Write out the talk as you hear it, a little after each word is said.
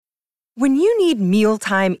When you need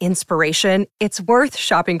mealtime inspiration, it's worth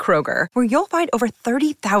shopping Kroger, where you'll find over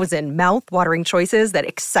 30,000 mouth-watering choices that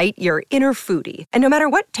excite your inner foodie. And no matter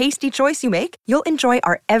what tasty choice you make, you'll enjoy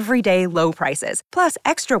our everyday low prices, plus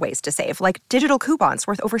extra ways to save, like digital coupons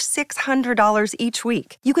worth over $600 each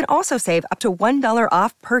week. You can also save up to $1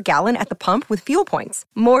 off per gallon at the pump with fuel points.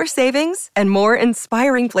 More savings and more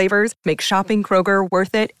inspiring flavors make shopping Kroger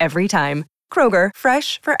worth it every time. Kroger,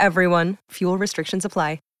 fresh for everyone. Fuel restrictions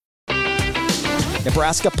apply.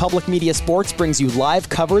 Nebraska Public Media Sports brings you live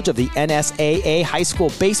coverage of the NSAA High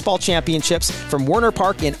School Baseball Championships from Werner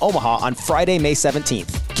Park in Omaha on Friday, May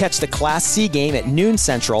 17th. Catch the Class C game at noon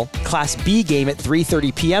Central, Class B game at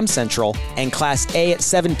 3:30 p.m. Central, and Class A at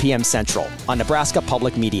 7 p.m. Central on Nebraska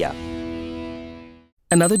Public Media.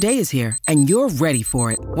 Another day is here, and you're ready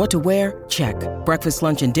for it. What to wear? Check. Breakfast,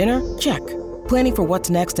 lunch, and dinner? Check. Planning for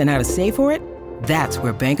what's next and how to save for it? That's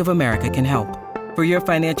where Bank of America can help. For your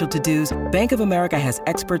financial to-dos, Bank of America has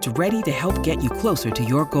experts ready to help get you closer to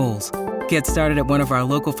your goals. Get started at one of our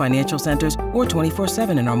local financial centers or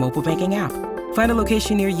 24/7 in our mobile banking app. Find a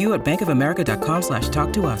location near you at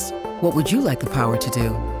bankofamerica.com/talktous. What would you like the power to do?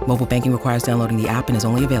 Mobile banking requires downloading the app and is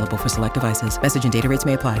only available for select devices. Message and data rates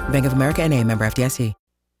may apply. Bank of America N.A., member FDIC.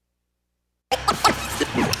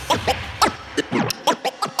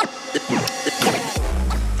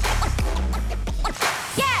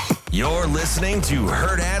 You're listening to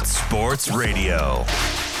Hurrdat Sports Radio.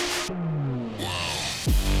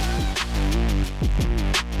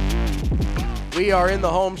 We are in the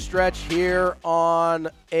home stretch here on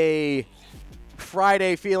a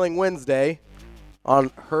Friday feeling Wednesday on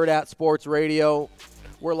Hurrdat Sports Radio.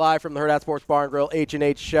 We're live from the Hurrdat Sports Bar and Grill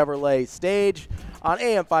H&H Chevrolet stage on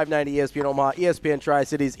AM 590 ESPN Omaha, ESPN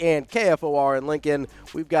Tri-Cities, and KFOR in Lincoln.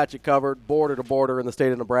 We've got you covered border to border in the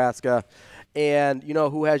state of Nebraska. And you know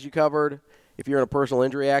who has you covered if you're in a personal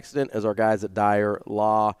injury accident is our guys at Dyer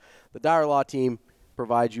Law. The Dyer Law team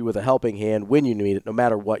provides you with a helping hand when you need it, no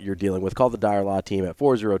matter what you're dealing with. Call the Dyer Law team at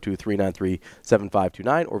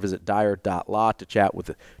 402-393-7529 or visit dyer.law to chat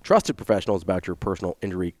with trusted professionals about your personal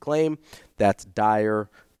injury claim. That's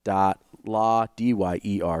dyer.law,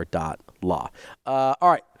 D-Y-E-R.law. All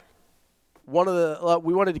right.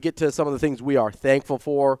 We wanted to get to some of the things we are thankful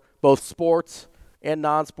for, both sports and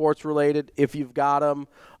non-sports related, if you've got them.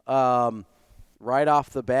 Right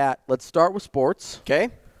off the bat, let's start with sports. Okay.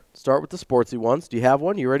 Start with the sportsy ones. Do you have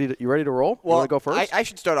one? You ready to roll? Well, you want to go first? I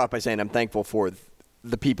should start off by saying I'm thankful for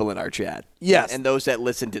the people in our chat. Yes. And those that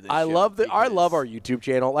listen to this show. I love our YouTube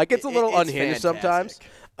channel. Like, it's a little unhinged sometimes.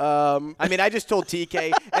 I mean, I just told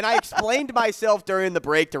TK, and I explained myself during the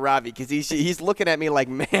break to Ravi because he's looking at me like,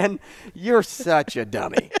 man, you're such a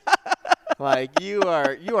dummy. Like, you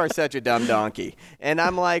are such a dumb donkey. And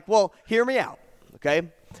I'm like, well, hear me out, okay?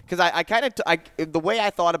 Because the way I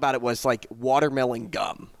thought about it was like watermelon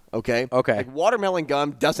gum, okay? Okay. Like, watermelon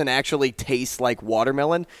gum doesn't actually taste like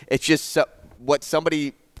watermelon. It's just what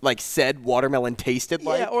somebody said watermelon tasted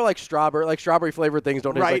like. Yeah, or like strawberry. Like strawberry flavored things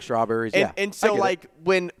don't taste like strawberries. And so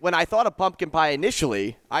when I thought of pumpkin pie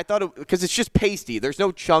initially, I thought because it's just pasty. There's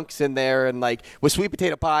no chunks in there, and like with sweet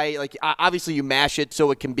potato pie, like obviously you mash it so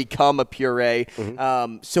it can become a puree.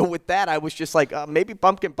 Mm-hmm. So with that, I was just like, maybe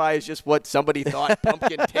pumpkin pie is just what somebody thought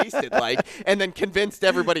pumpkin tasted like, and then convinced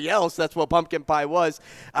everybody else that's what pumpkin pie was.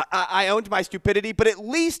 I owned my stupidity, but at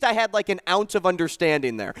least I had like an ounce of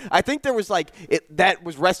understanding there. I think there was that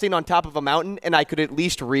was resting on top of a mountain, and I could at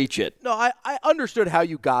least reach it. No, I understood how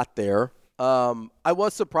you got there. I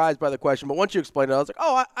was surprised by the question, but once you explained it, I was like,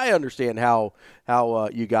 oh, I understand how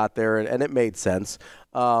you got there, and it made sense.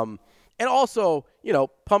 And also, you know,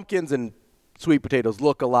 pumpkins and sweet potatoes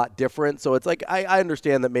look a lot different, so it's like I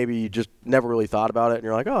understand that maybe you just never really thought about it, and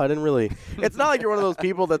you're like, oh, I didn't really. It's not like you're one of those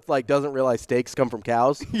people that like doesn't realize steaks come from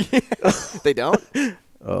cows. They don't?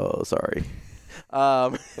 Oh, sorry.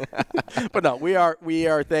 But no, we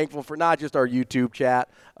are thankful for not just our YouTube chat,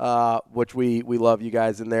 which we love you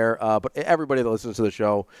guys in there, but everybody that listens to the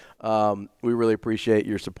show. We really appreciate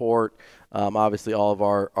your support. Obviously, all of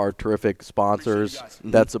our terrific sponsors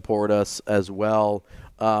that support us as well,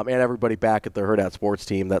 and everybody back at the Hurrdat Sports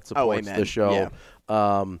team that supports the show.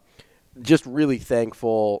 Yeah. Just really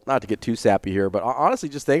thankful, not to get too sappy here, but honestly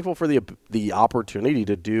just thankful for the opportunity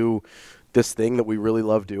to do this thing that we really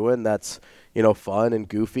love doing that's, you know, fun and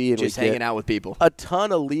goofy. And just hanging out with people. A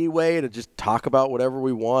ton of leeway to just talk about whatever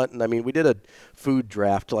we want. And, I mean, we did a food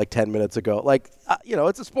draft like 10 minutes ago. Like,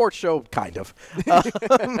 it's a sports show, kind of.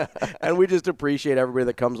 And we just appreciate everybody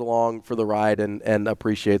that comes along for the ride and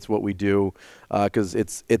appreciates what we do because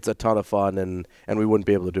it's a ton of fun, and we wouldn't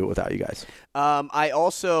be able to do it without you guys. I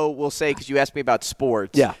also will say, because you asked me about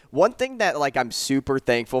sports, one thing that I'm super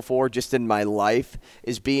thankful for just in my life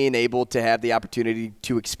is being able to have the opportunity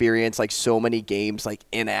to experience so many games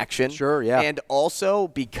in action. Sure, yeah. And also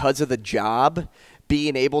because of the job,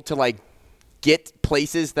 being able to get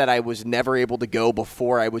places that I was never able to go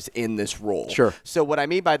before I was in this role. Sure. So what I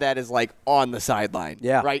mean by that is on the sideline,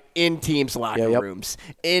 right? In teams' locker rooms,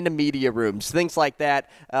 in media rooms, things like that.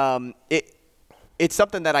 It's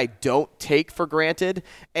something that I don't take for granted.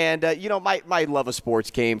 And, my love of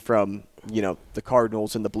sports came from, the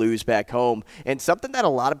Cardinals and the Blues back home. And something that a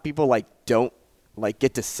lot of people don't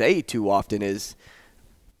get to say too often is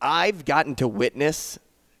I've gotten to witness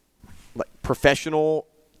professional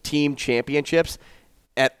team championships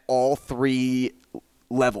at all three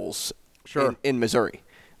levels in Missouri.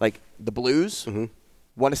 The Blues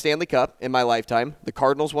won a Stanley Cup in my lifetime, the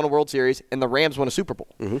Cardinals won a World Series, and the Rams won a Super Bowl.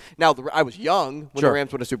 Now, I was young when the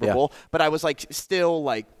Rams won a Super Bowl, but I was still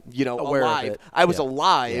aware alive. of it. I was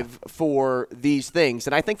alive for these things,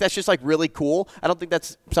 and I think that's just really cool. I don't think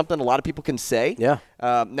that's something a lot of people can say. Yeah.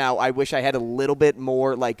 Now, I wish I had a little bit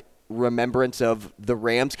more remembrance of the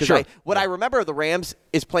Rams because what I remember of the Rams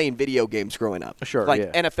is playing video games growing up.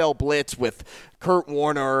 NFL Blitz with Kurt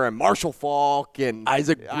Warner and Marshall Falk and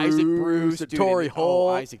Isaac Bruce, Torrey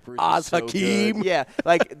Holt, Isaac Bruce, Oz so Hakeem. Good. Yeah,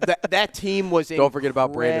 that team was Don't forget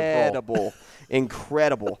about Brandon Kroll.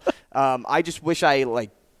 Incredible. I just wish I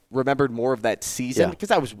remembered more of that season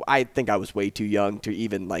because I think I was way too young to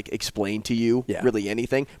even explain to you really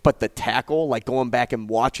anything. But the tackle, going back and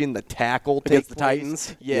watching the tackle against take the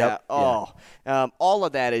place, Titans, all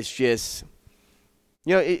of that is just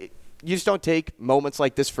you just don't take moments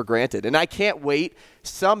like this for granted, and I can't wait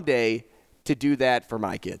someday to do that for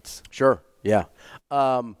my kids. Sure, yeah.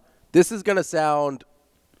 This is gonna sound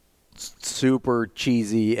super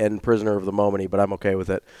cheesy and prisoner of the moment-y, but I'm okay with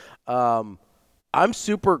it. I'm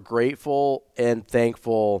super grateful and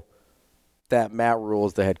thankful that Matt Rhule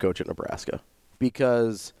is the head coach at Nebraska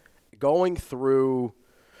because going through,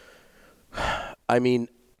 I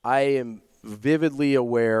am vividly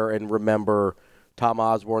aware and remember Tom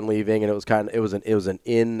Osborne leaving, and it was an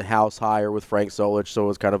in-house hire with Frank Solich, so it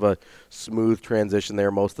was kind of a smooth transition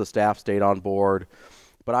there. Most of the staff stayed on board,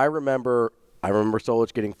 but I remember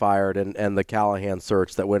Solich getting fired and the Callahan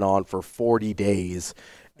search that went on for 40 days,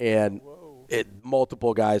 and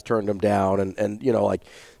multiple guys turned him down, and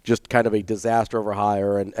just kind of a disaster of a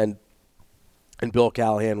hire, and Bill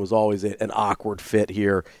Callahan was always an awkward fit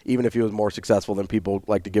here, even if he was more successful than people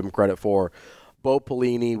like to give him credit for. Bo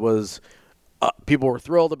Pelini was people were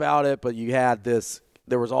thrilled about it, but you had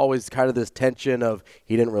there was always kind of this tension of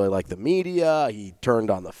he didn't really like the media, he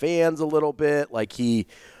turned on the fans a little bit, he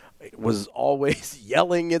was always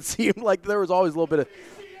yelling. It seemed like there was always a little bit of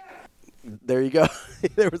there you go.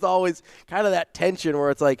 There was always kind of that tension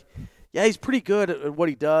where it's he's pretty good at what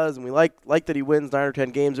he does, and we like that he wins 9 or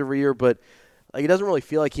 10 games every year, but he doesn't really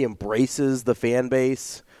feel like he embraces the fan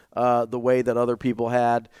base the way that other people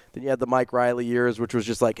had. Then you had the Mike Riley years, which was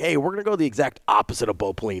just hey, we're going to go the exact opposite of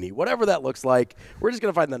Bo Pelini. Whatever that looks like, we're just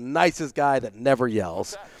going to find the nicest guy that never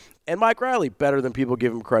yells. And Mike Riley, better than people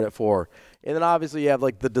give him credit for. And then obviously you have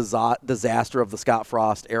the disaster of the Scott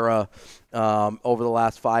Frost era over the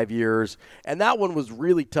last 5 years. And that one was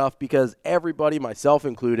really tough because everybody, myself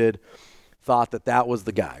included, thought that was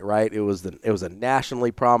the guy, right? It was a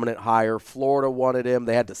nationally prominent hire. Florida wanted him.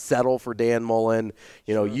 They had to settle for Dan Mullen.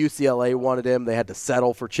 UCLA wanted him. They had to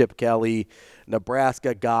settle for Chip Kelly.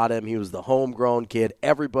 Nebraska got him. He was the homegrown kid.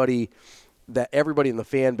 Everybody in the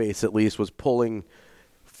fan base at least was pulling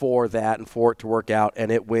for that and for it to work out,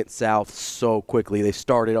 and it went south so quickly. They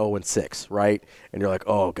started 0-6, right? And you're like,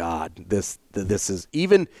 oh God, this is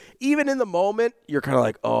even in the moment, you're kind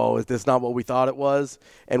of oh, is this not what we thought it was?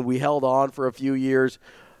 And we held on for a few years,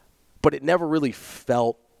 but it never really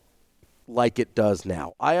felt like it does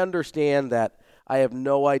now. I understand that I have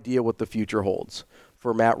no idea what the future holds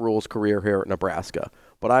for Matt Rhule's career here at Nebraska,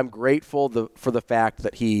 but I'm grateful for the fact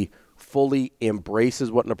that he fully embraces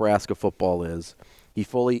what Nebraska football is. He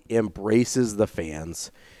fully embraces the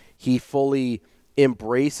fans. He fully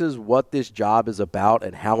embraces what this job is about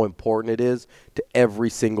and how important it is to every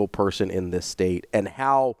single person in this state and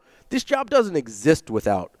how this job doesn't exist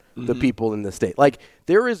without the people in the state.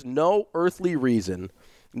 There is no earthly reason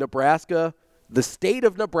Nebraska, the state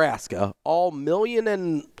of Nebraska, all 1.5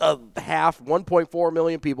 million, 1.4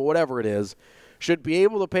 million people, whatever it is, should be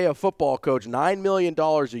able to pay a football coach $9 million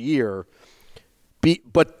a year.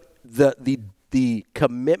 But the the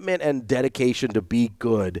commitment and dedication to be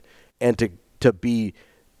good and to be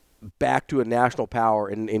back to a national power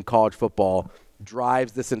in college football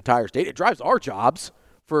drives this entire state. It drives our jobs.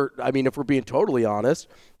 If we're being totally honest,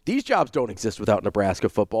 these jobs don't exist without Nebraska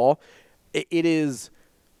football. It is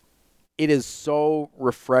so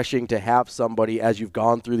refreshing to have somebody, as you've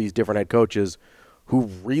gone through these different head coaches, who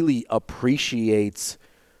really appreciates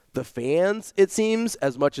the fans, it seems,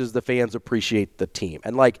 as much as the fans appreciate the team.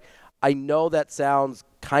 And, I know that sounds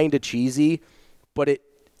kind of cheesy, but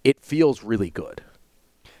it feels really good.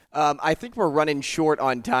 I think we're running short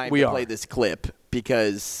on time to play this clip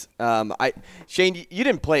because Shane, you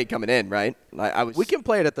didn't play it coming in, right? We can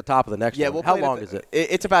play it at the top of the next one. How long is it?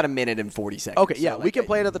 It's about 1 minute and 40 seconds. Okay, yeah, we can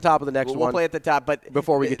play it at the top of the next one. We'll play at the top, but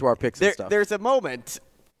before we get to our picks and stuff. There's a moment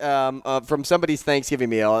from somebody's Thanksgiving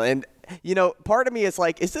meal, and part of me is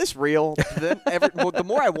like, is this real? The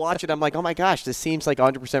more I watch it, I'm like, oh my gosh, this seems like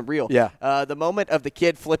 100% real. Yeah. The moment of the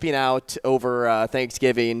kid flipping out over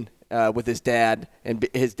Thanksgiving with his dad, and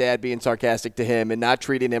his dad being sarcastic to him and not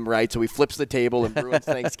treating him right, so he flips the table and ruins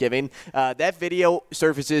Thanksgiving. That video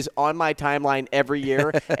surfaces on my timeline every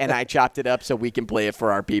year, and I chopped it up so we can play it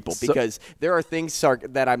for our people, because there are things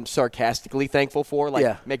that I'm sarcastically thankful for,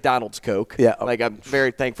 like McDonald's Coke. Yeah. I'm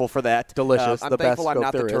very thankful for that. Delicious. I'm thankful I'm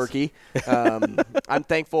not the turkey. I'm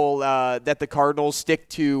thankful that the Cardinals stick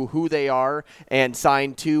to who they are and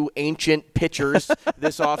sign 2 ancient pitchers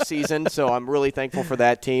this offseason, so I'm really thankful for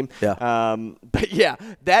that team. Yeah. But yeah,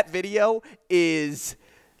 that video is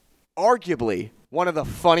arguably one of the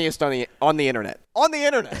funniest on the internet. On the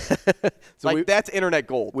internet. So that's internet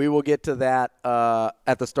gold. We will get to that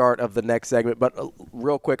at the start of the next segment. But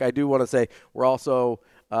real quick, I do want to say we're also,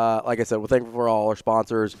 like I said, we're thankful for all our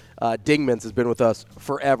sponsors. Dingman's has been with us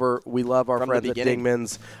forever. We love our friends at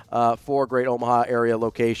Dingman's. 4 great Omaha area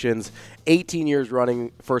locations. 18 years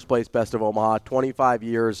running first place Best of Omaha. 25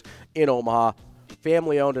 years in Omaha.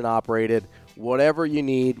 Family owned and operated. Whatever you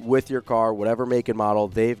need with your car, whatever make and model,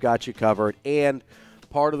 they've got you covered. And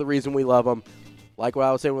part of the reason we love them, like what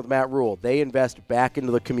I was saying with Matt Rule, they invest back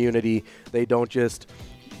into the community. They don't just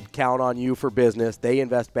count on you for business. They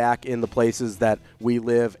invest back in the places that we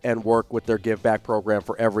live and work with their Give Back program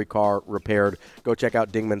for every car repaired. Go check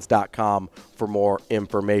out dingmans.com for more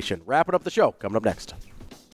information. Wrapping up the show, coming up next.